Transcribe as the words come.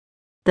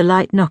The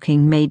light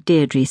knocking made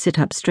Deirdre sit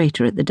up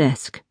straighter at the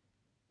desk.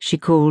 She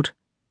called,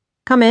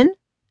 "Come in,"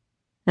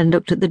 and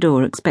looked at the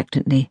door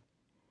expectantly.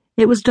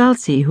 It was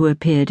Dulcie who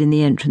appeared in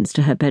the entrance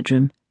to her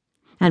bedroom,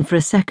 and for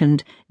a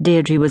second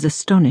Deirdre was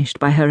astonished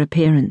by her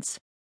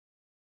appearance.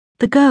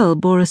 The girl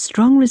bore a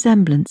strong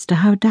resemblance to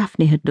how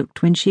Daphne had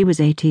looked when she was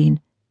 18,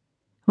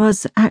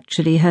 was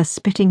actually her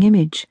spitting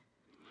image.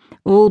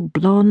 All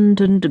blonde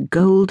and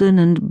golden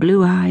and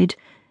blue-eyed.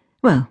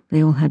 Well,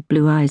 they all had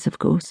blue eyes, of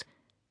course.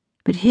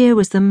 But here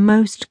was the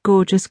most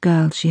gorgeous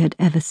girl she had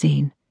ever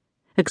seen,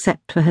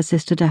 except for her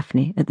sister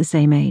Daphne at the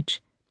same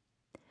age.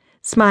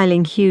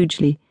 Smiling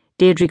hugely,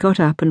 Deirdre got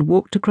up and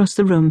walked across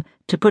the room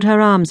to put her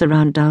arms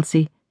around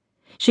Dulcie.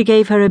 She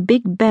gave her a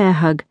big bear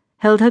hug,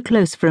 held her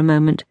close for a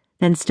moment,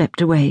 then stepped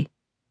away.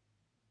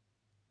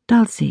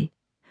 Dulcie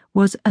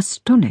was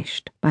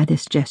astonished by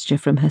this gesture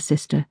from her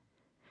sister,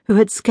 who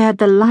had scared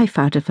the life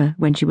out of her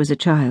when she was a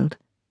child.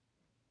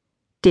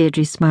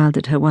 Deirdre smiled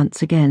at her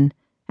once again,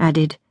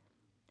 added,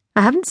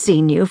 "I haven't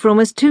seen you for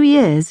almost 2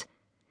 years.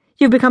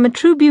 You've become a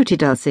true beauty,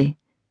 Dulcie.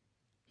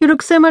 You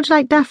look so much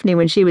like Daphne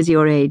when she was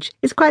your age.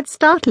 It's quite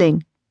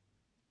startling."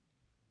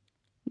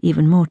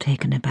 Even more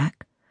taken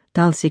aback,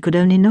 Dulcie could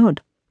only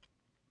nod.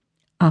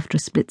 After a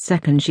split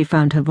second, she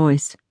found her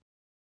voice.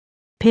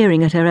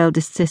 Peering at her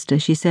eldest sister,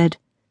 she said,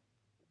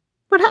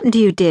 "What happened to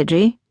you,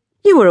 Deirdre?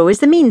 You were always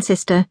the mean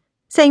sister,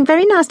 saying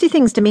very nasty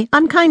things to me,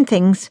 unkind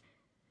things.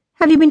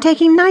 Have you been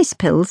taking nice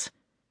pills?"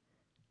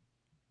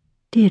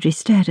 Deirdre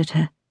stared at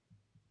her,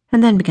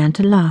 and then began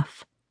to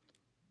laugh.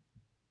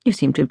 "You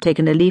seem to have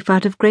taken a leaf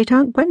out of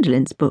Great-Aunt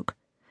Gwendolyn's book."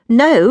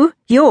 "No,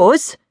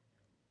 yours!"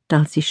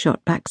 Dulcie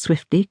shot back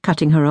swiftly,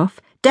 cutting her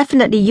off.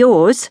 "Definitely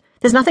yours.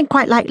 There's nothing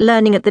quite like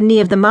learning at the knee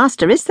of the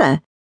master, is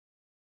there?"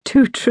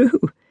 "Too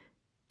true,"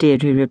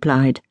 Deirdre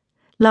replied,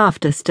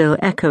 laughter still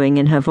echoing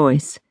in her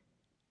voice.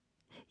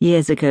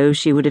 Years ago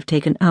she would have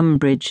taken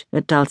umbrage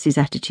at Dulcie's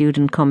attitude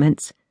and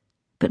comments,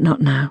 but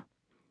not now.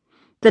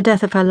 The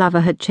death of her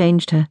lover had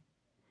changed her,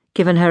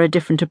 given her a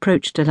different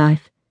approach to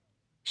life.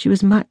 She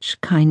was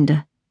much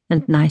kinder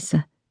and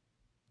nicer.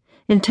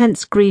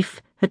 Intense grief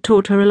had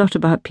taught her a lot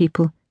about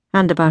people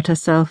and about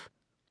herself.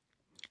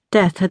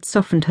 Death had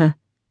softened her.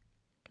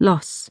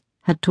 Loss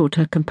had taught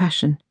her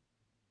compassion.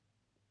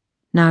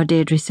 Now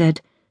Deirdre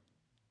said,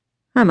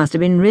 "I must have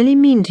been really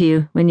mean to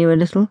you when you were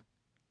little."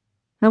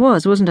 "I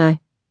was, wasn't I?"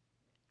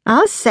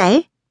 "I'll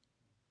say,"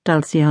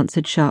 Dulcie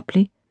answered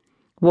sharply,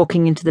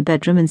 walking into the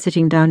bedroom and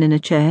sitting down in a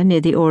chair near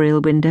the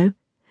oriel window.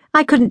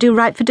 "I couldn't do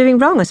right for doing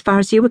wrong as far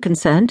as you were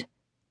concerned.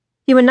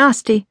 You were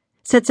nasty,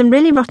 said some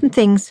really rotten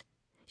things.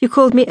 You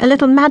called me a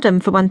little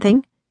madam, for one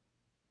thing."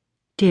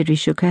 Deirdre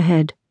shook her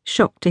head,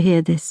 shocked to hear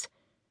this.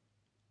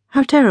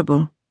 How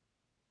terrible.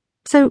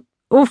 So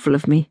awful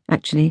of me,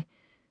 actually.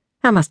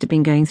 I must have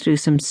been going through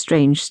some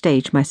strange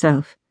stage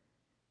myself.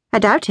 "I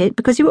doubt it,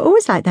 because you were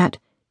always like that.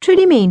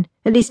 Truly mean,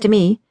 at least to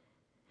me.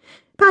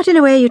 But in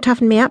a way you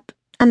toughened me up,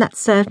 and that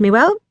served me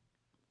well,"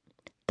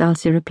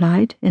 Dulcie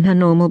replied in her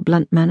normal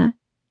blunt manner.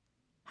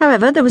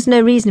 "However, there was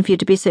no reason for you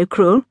to be so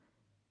cruel.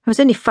 I was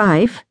only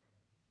 5.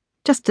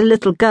 Just a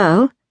little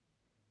girl,"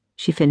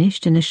 she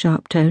finished in a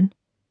sharp tone.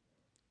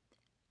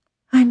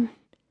 "I'm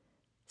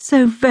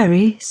so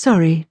very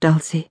sorry,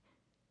 Dulcie,"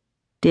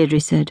 Deirdre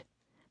said,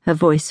 her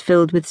voice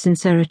filled with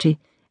sincerity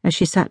as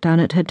she sat down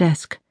at her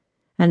desk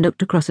and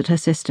looked across at her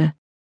sister.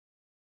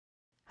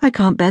 "I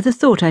can't bear the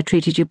thought I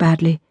treated you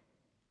badly,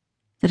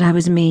 that I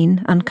was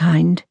mean,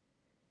 unkind.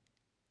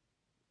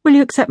 Will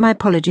you accept my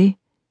apology?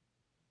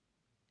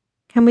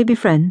 Can we be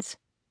friends?"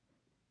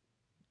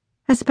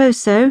 "I suppose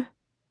so.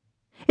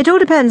 It all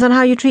depends on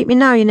how you treat me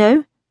now, you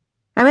know.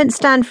 I won't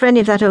stand for any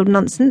of that old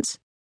nonsense."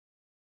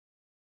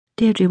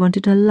 Deirdre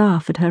wanted to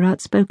laugh at her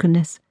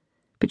outspokenness,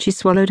 but she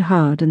swallowed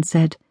hard and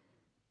said,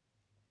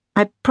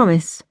 "I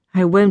promise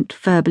I won't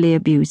verbally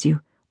abuse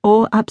you,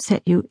 or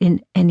upset you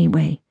in any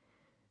way."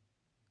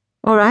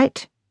 "All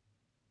right."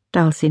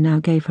 Dulcie now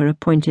gave her a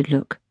pointed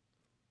look.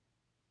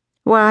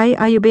 "Why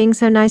are you being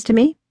so nice to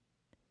me?"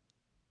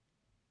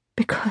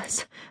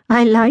 "Because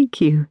I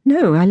like you.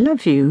 No, I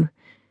love you.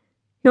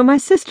 You're my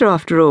sister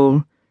after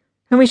all,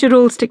 and we should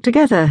all stick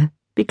together,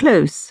 be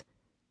close.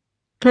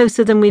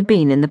 Closer than we've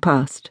been in the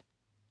past."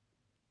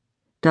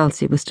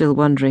 Dulcie was still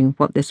wondering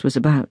what this was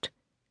about.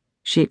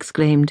 She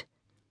exclaimed,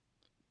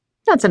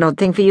 "That's an odd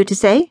thing for you to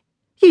say.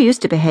 You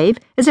used to behave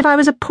as if I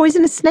was a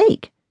poisonous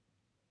snake."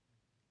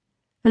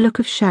 A look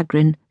of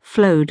chagrin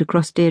flowed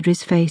across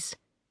Deirdre's face,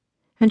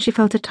 and she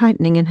felt a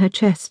tightening in her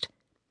chest.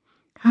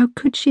 How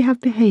could she have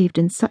behaved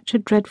in such a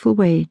dreadful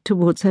way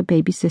towards her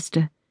baby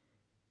sister?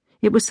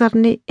 It was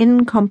suddenly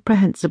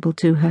incomprehensible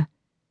to her.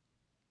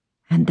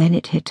 And then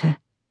it hit her.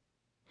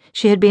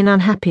 She had been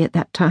unhappy at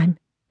that time,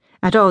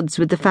 at odds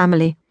with the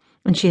family,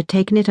 and she had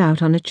taken it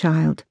out on a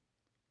child.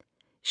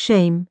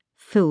 Shame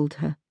filled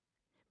her,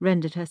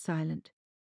 rendered her silent.